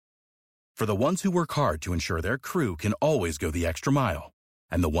For the ones who work hard to ensure their crew can always go the extra mile,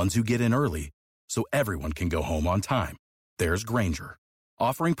 and the ones who get in early so everyone can go home on time, there's Grainger,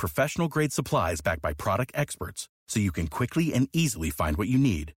 offering professional-grade supplies backed by product experts so you can quickly and easily find what you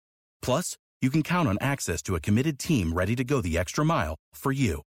need. Plus, you can count on access to a committed team ready to go the extra mile for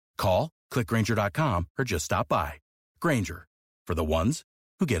you. Call, click Grainger.com, or just stop by. Grainger, for the ones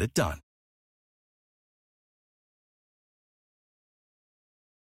who get it done.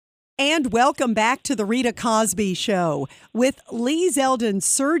 And welcome back to the Rita Cosby Show. With Lee Zeldin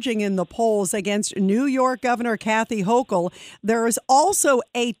surging in the polls against New York Governor Kathy Hochul, there is also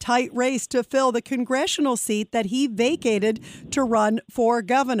a tight race to fill the congressional seat that he vacated to run for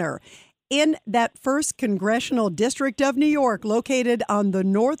governor. In that first congressional district of New York, located on the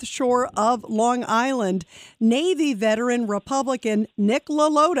North Shore of Long Island, Navy veteran Republican Nick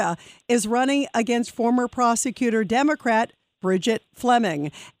LaLota is running against former prosecutor Democrat Bridget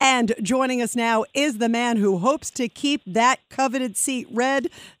Fleming. And joining us now is the man who hopes to keep that coveted seat red,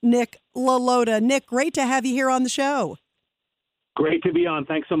 Nick LaLota. Nick, great to have you here on the show. Great to be on.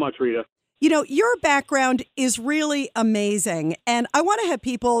 Thanks so much, Rita. You know, your background is really amazing, and I want to have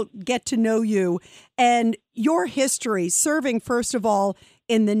people get to know you and your history, serving, first of all,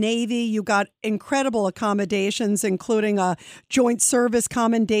 in the Navy. You got incredible accommodations, including a Joint Service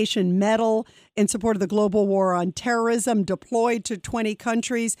Commendation Medal in support of the global war on terrorism, deployed to 20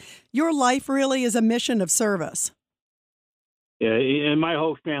 countries. Your life really is a mission of service. Yeah, and my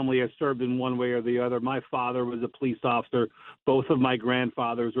whole family has served in one way or the other. My father was a police officer. Both of my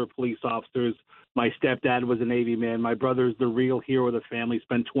grandfathers were police officers. My stepdad was a Navy man. My brother's the real hero of the family,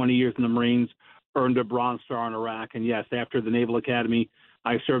 spent 20 years in the Marines, earned a Bronze Star in Iraq. And yes, after the Naval Academy,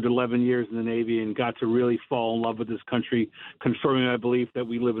 I served 11 years in the Navy and got to really fall in love with this country, confirming my belief that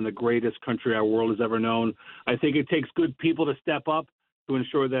we live in the greatest country our world has ever known. I think it takes good people to step up to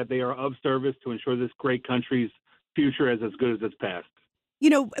ensure that they are of service, to ensure this great country's future is as good as its past. You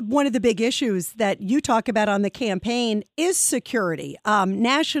know, one of the big issues that you talk about on the campaign is security,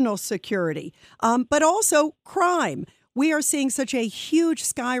 national security, but also crime. We are seeing such a huge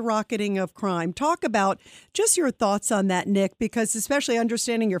skyrocketing of crime. Talk about just your thoughts on that, Nick, because especially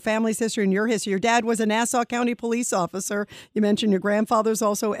understanding your family's history and your history. Your dad was a Nassau County police officer. You mentioned your grandfather's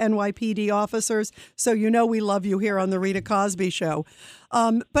also NYPD officers. So you know we love you here on the Rita Cosby Show.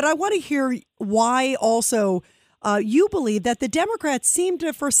 But I want to hear why also you believe that the Democrats seem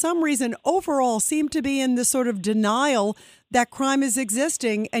to, for some reason, overall seem to be in this sort of denial that crime is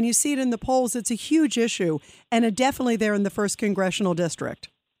existing. And you see it in the polls. It's a huge issue. And it definitely there in the first congressional district.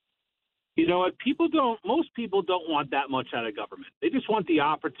 You know what? Most people don't want that much out of government. They just want the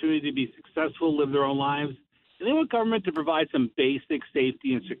opportunity to be successful, live their own lives. And they want government to provide some basic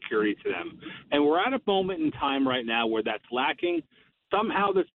safety and security to them. And we're at a moment in time right now where that's lacking.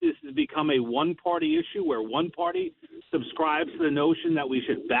 Somehow this has become a one-party issue where one party subscribes to the notion that we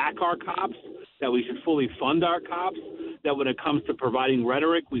should back our cops, that we should fully fund our cops, that when it comes to providing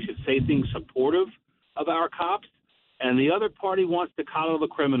rhetoric, we should say things supportive of our cops. And the other party wants to coddle the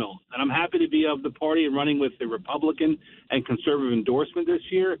criminals. And I'm happy to be of the party and running with the Republican and conservative endorsement this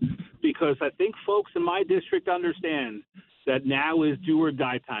year because I think folks in my district understand that now is do or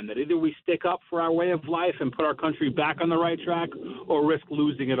die time, that either we stick up for our way of life and put our country back on the right track or risk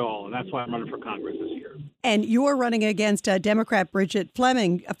losing it all. And that's why I'm running for Congress this year. And you're running against Democrat Bridget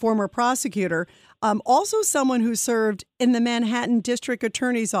Fleming, a former prosecutor, also someone who served in the Manhattan District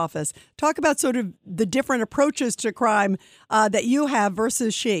Attorney's Office. Talk about sort of the different approaches to crime that you have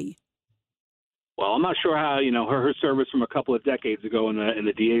versus she. Well, I'm not sure how, her service from a couple of decades ago in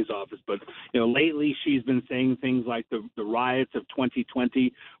the DA's office, but, lately she's been saying things like the riots of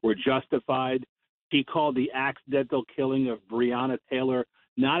 2020 were justified. She called the accidental killing of Breonna Taylor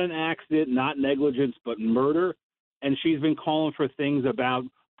not an accident, not negligence, but murder. And she's been calling for things about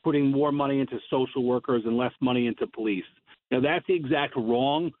putting more money into social workers and less money into police. Now, that's the exact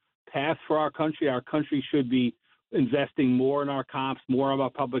wrong path for our country. Our country should be investing more in our cops, more of our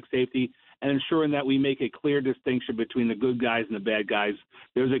public safety, and ensuring that we make a clear distinction between the good guys and the bad guys.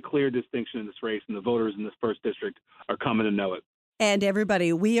 There's a clear distinction in this race, and the voters in this first district are coming to know it. And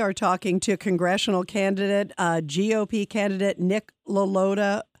everybody, we are talking to congressional candidate, GOP candidate Nick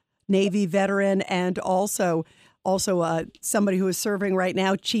LaLota, Navy veteran, and also somebody who is serving right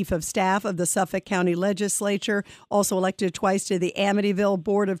now, chief of staff of the Suffolk County Legislature, also elected twice to the Amityville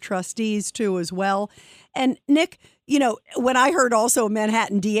Board of Trustees, too, as well. And Nick, when I heard also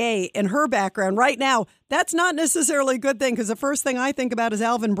Manhattan DA in her background right now, that's not necessarily a good thing because the first thing I think about is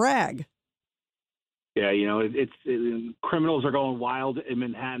Alvin Bragg. Yeah, criminals are going wild in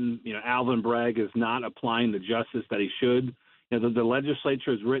Manhattan. Alvin Bragg is not applying the justice that he should. The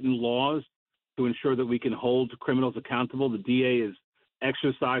legislature has written laws to ensure that we can hold criminals accountable. The DA has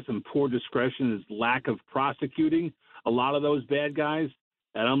exercised some poor discretion in his lack of prosecuting a lot of those bad guys.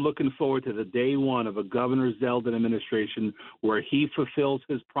 And I'm looking forward to the day one of a Governor Zeldin administration where he fulfills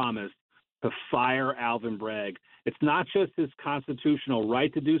his promise to fire Alvin Bragg. It's not just his constitutional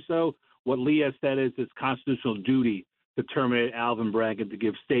right to do so. What Lee has said is his constitutional duty to terminate Alvin Bragg and to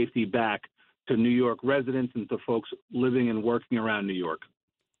give safety back to New York residents and to folks living and working around New York.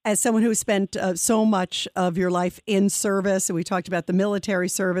 As someone who spent so much of your life in service, and we talked about the military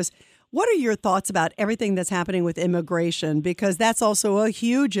service, what are your thoughts about everything that's happening with immigration? Because that's also a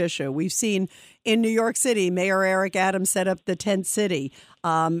huge issue. We've seen in New York City, Mayor Eric Adams set up the tent city.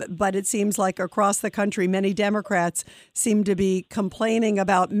 But it seems like across the country, many Democrats seem to be complaining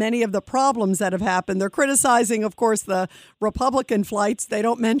about many of the problems that have happened. They're criticizing, of course, the Republican flights. They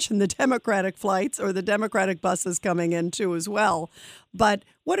don't mention the Democratic flights or the Democratic buses coming in, too, as well. But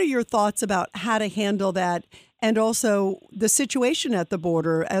what are your thoughts about how to handle that? And also the situation at the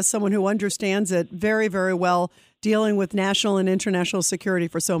border, as someone who understands it very, very well, dealing with national and international security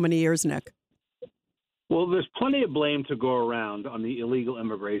for so many years, Nick? Well, there's plenty of blame to go around on the illegal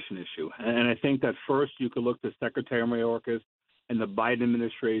immigration issue. And I think that first you could look to Secretary Mayorkas and the Biden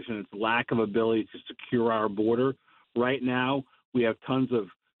administration, its lack of ability to secure our border. Right now, we have tons of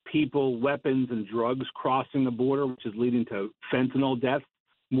people, weapons, and drugs crossing the border, which is leading to fentanyl deaths.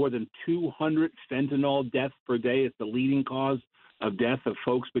 More than 200 fentanyl deaths per day is the leading cause of death of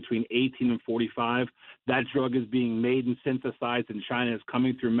folks between 18 and 45. That drug is being made and synthesized in China. It's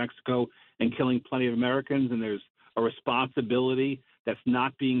coming through Mexico and killing plenty of Americans. And there's a responsibility that's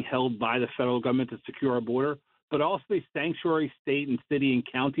not being held by the federal government to secure our border, but also the sanctuary state and city and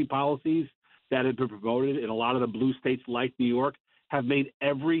county policies that have been promoted in a lot of the blue states like New York have made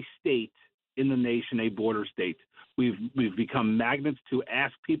every state in the nation a border state. We've become magnets to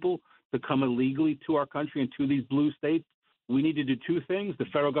ask people to come illegally to our country and to these blue states. We need to do two things. The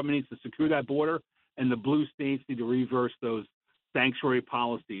federal government needs to secure that border, and the blue states need to reverse those sanctuary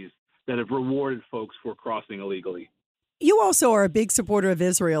policies that have rewarded folks for crossing illegally. You also are a big supporter of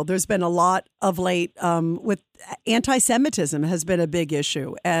Israel. There's been a lot of late with anti-Semitism has been a big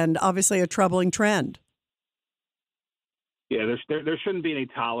issue and obviously a troubling trend. Yeah, there shouldn't be any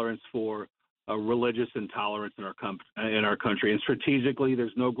tolerance for religious intolerance in our country. And strategically,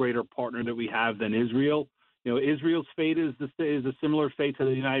 there's no greater partner that we have than Israel. Israel's fate is a similar fate to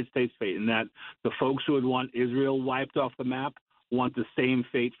the United States' fate, in that the folks who would want Israel wiped off the map want the same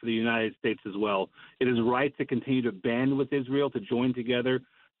fate for the United States as well. It is right to continue to band with Israel, to join together,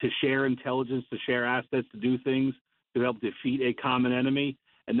 to share intelligence, to share assets, to do things to help defeat a common enemy.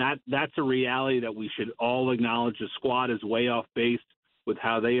 And that's a reality that we should all acknowledge. The squad is way off base with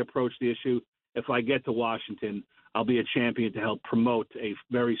how they approach the issue. If I get to Washington, I'll be a champion to help promote a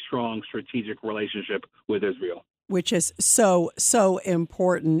very strong strategic relationship with Israel. Which is so, so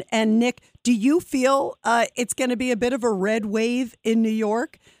important. And Nick, do you feel it's going to be a bit of a red wave in New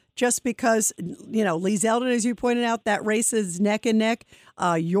York? Just because, Lee Zeldin, as you pointed out, that race is neck and neck.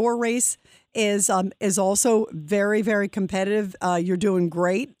 Your race is also very, very competitive. You're doing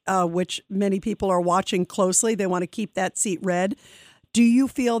great, which many people are watching closely. They want to keep that seat red. Do you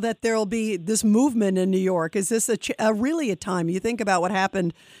feel that there'll be this movement in New York? Is this really a time? You think about what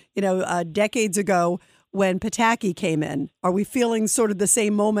happened, decades ago when Pataki came in. Are we feeling sort of the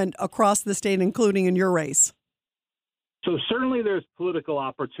same moment across the state, including in your race? So certainly there's political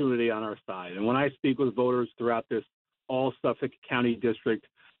opportunity on our side. And when I speak with voters throughout this all Suffolk County district,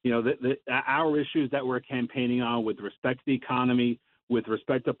 our issues that we're campaigning on with respect to the economy, with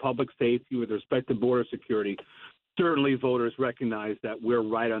respect to public safety, with respect to border security, certainly voters recognize that we're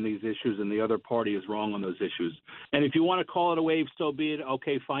right on these issues and the other party is wrong on those issues. And if you want to call it a wave, so be it.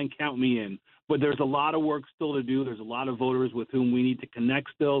 Okay, fine, count me in. But there's a lot of work still to do. There's a lot of voters with whom we need to connect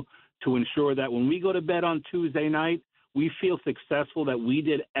still to ensure that when we go to bed on Tuesday night, we feel successful, that we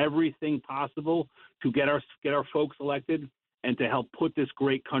did everything possible to get our folks elected and to help put this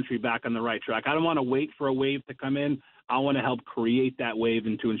great country back on the right track. I don't want to wait for a wave to come in. I want to help create that wave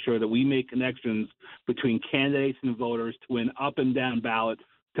and to ensure that we make connections between candidates and voters to win up and down ballot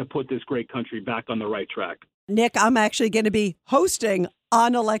to put this great country back on the right track. Nick, I'm actually going to be hosting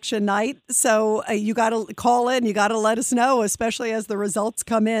on election night. So you got to call in. You got to let us know, especially as the results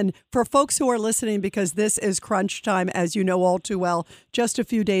come in. For folks who are listening, because this is crunch time, as you know all too well, just a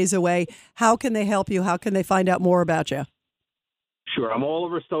few days away, how can they help you? How can they find out more about you? Sure. I'm all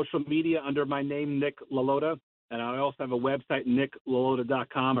over social media under my name, Nick LaLota. And I also have a website,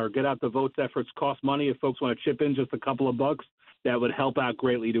 nicklalota.com, or Get Out the Votes efforts cost money. If folks want to chip in just a couple of bucks, that would help out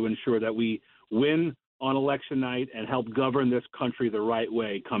greatly to ensure that we win on election night and help govern this country the right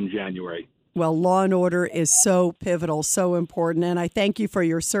way come January. Well, law and order is so pivotal, so important, and I thank you for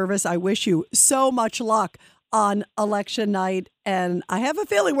your service. I wish you so much luck on election night, and I have a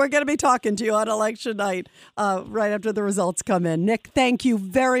feeling we're going to be talking to you on election night right after the results come in. Nick, thank you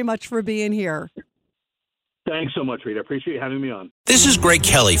very much for being here. Thanks so much, Rita. I appreciate having me on. This is Greg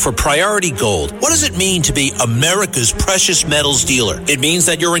Kelly for Priority Gold. What does it mean to be America's precious metals dealer? It means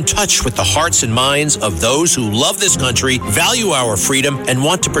that you're in touch with the hearts and minds of those who love this country, value our freedom, and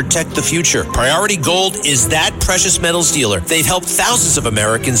want to protect the future. Priority Gold is that precious metals dealer. They've helped thousands of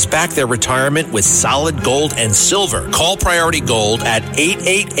Americans back their retirement with solid gold and silver. Call Priority Gold at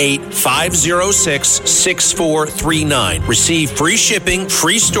 888-506-6439. Receive free shipping,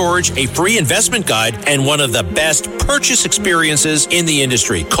 free storage, a free investment guide, and one of the best purchase experiences in the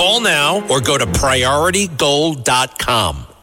industry. Call now or go to PriorityGold.com.